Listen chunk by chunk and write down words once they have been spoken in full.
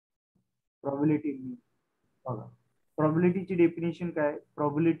Probability बघा, प्रॉबिलिटीची definition काय?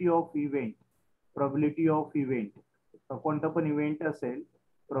 Probability of event, probability of event, कोणता पण इव्हेंट असेल,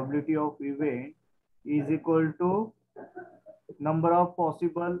 probability of event is equal to number of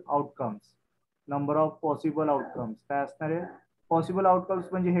possible outcomes. Number of possible outcomes काय असणार आहे? पॉसिबल आउटकम्स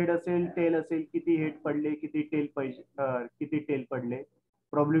म्हणजे हेड असेल, टेल असेल, किती हेड पडले, किती टेल किती टेल पडले.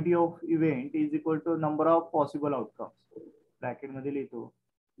 Probability of event is equal to number of possible outcomes. Bracket मध्ये लिहितो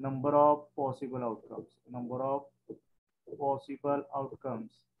number of possible outcomes, number of possible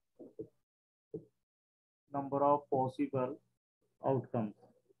outcomes, number of possible outcomes,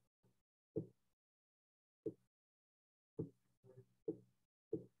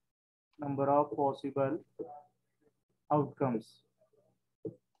 number of possible outcomes,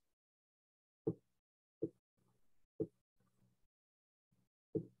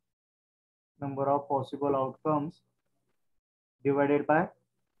 number of possible outcomes divided by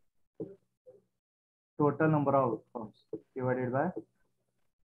total number of outcomes divided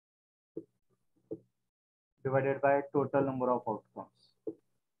by total number of outcomes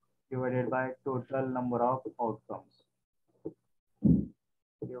divided by total number of outcomes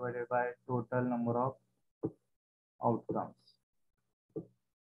divided by total number of outcomes.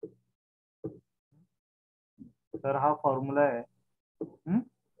 तर हा formula आहे.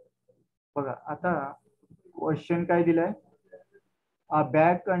 बघा आता question काय दिलाय? A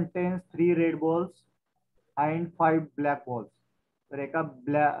bag contains 3 red balls and 5 black balls. तर एका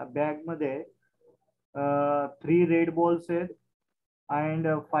bag मध्ये 3 रेड बॉल्स आहेत and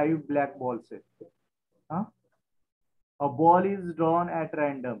 5 black balls आहेत. A ball is drawn at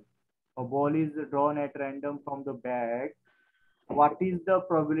random. A ball is drawn at random from the bag. What is the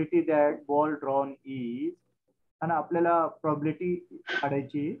probability that ball drawn is? आणि आपल्याला probability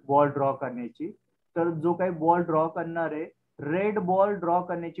काढायची ball draw करण्याची. तर जो काही ball draw करणार आहे, रेड बॉल ड्रॉ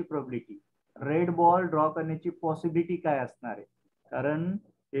करण्याची प्रोबॅबिलिटी, रेड बॉल ड्रॉ करण्याची पॉसिबिलिटी काय असणार आहे? कारण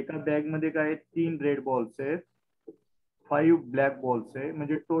एका बॅग मध्ये काय 3 रेड बॉल्स आहेत, 5 ब्लॅक बॉल्स आहे,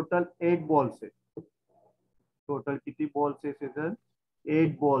 म्हणजे टोटल 8 बॉल्स आहेत. टोटल किती बॉल्स आहे तर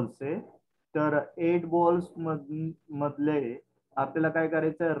 8 बॉल्स आहे. तर 8 बॉल्स मधले आपल्याला काय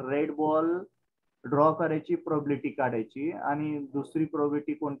करायचं? रेड बॉल ड्रॉ करायची प्रोबॅबिलिटी काढायची आणि दुसरी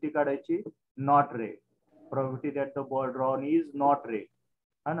प्रोबॅबिलिटी कोणती काढायची? Not red. Probability that the ball drawn is not red,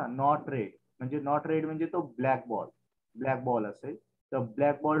 है ना? नॉट रेड म्हणजे नॉट रेड म्हणजे तो ब्लॅक बॉल असेल तर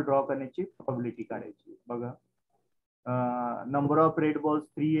ब्लॅक बॉल ड्रॉ करण्याची प्रोबॅबिलिटी काढायची. बघा, नंबर ऑफ रेड बॉल्स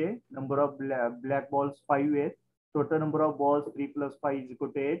 3 आहे, नंबर ऑफ ब्लॅक बॉल्स 5 आहेत, total number of balls 3 + 5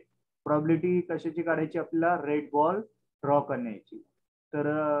 = 8. Probability कशाची काढायची आपल्याला? रेड बॉल ड्रॉ करण्याची. तर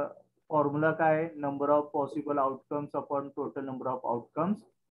फॉर्म्युला काय? Number of possible outcomes upon total number of outcomes.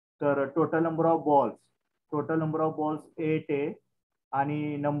 तर टोटल नंबर ऑफ बॉल्स 8 आहे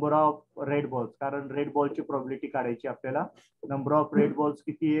आणि नंबर ऑफ रेड बॉल्स, कारण रेड बॉलची प्रोबॅबिलिटी काढायची आपल्याला. नंबर ऑफ रेड बॉल्स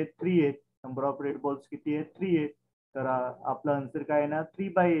किती आहेत? 3 आहेत. नंबर ऑफ रेड बॉल्स किती आहेत? 3 आहेत. तर आपला आन्सर काय येणार?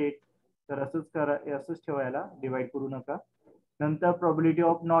 3/8. तर असंच ठेवायला, डिवाइड करू नका. नंतर प्रोबॅबिलिटी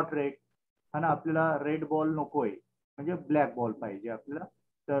ऑफ नॉट रेड, आणि आपल्याला रेड बॉल नकोय, म्हणजे ब्लॅक बॉल पाहिजे आपल्याला.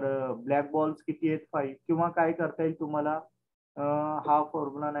 तर ब्लॅक बॉल्स किती आहेत? 5. किंवा काय करता येईल तुम्हाला, हा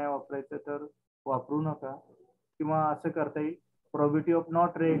फॉर्म्युला नाही वापरायचा तर वापरू नका, किंवा असं करता येईल, प्रोबॅबिलिटी ऑफ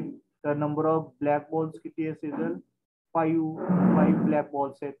नॉट रेड, तर नंबर ऑफ ब्लॅक बॉल्स किती असेल? 5 ब्लॅक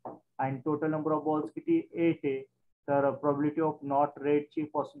बॉल्स आहेत आणि टोटल नंबर ऑफ बॉल्स किती? 8 आहे. तर प्रोबॅबिलिटी ऑफ नॉट रेडची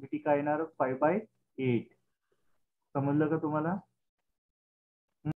पॉसिबिलिटी काय येणार? 5/8. समजलं का तुम्हाला?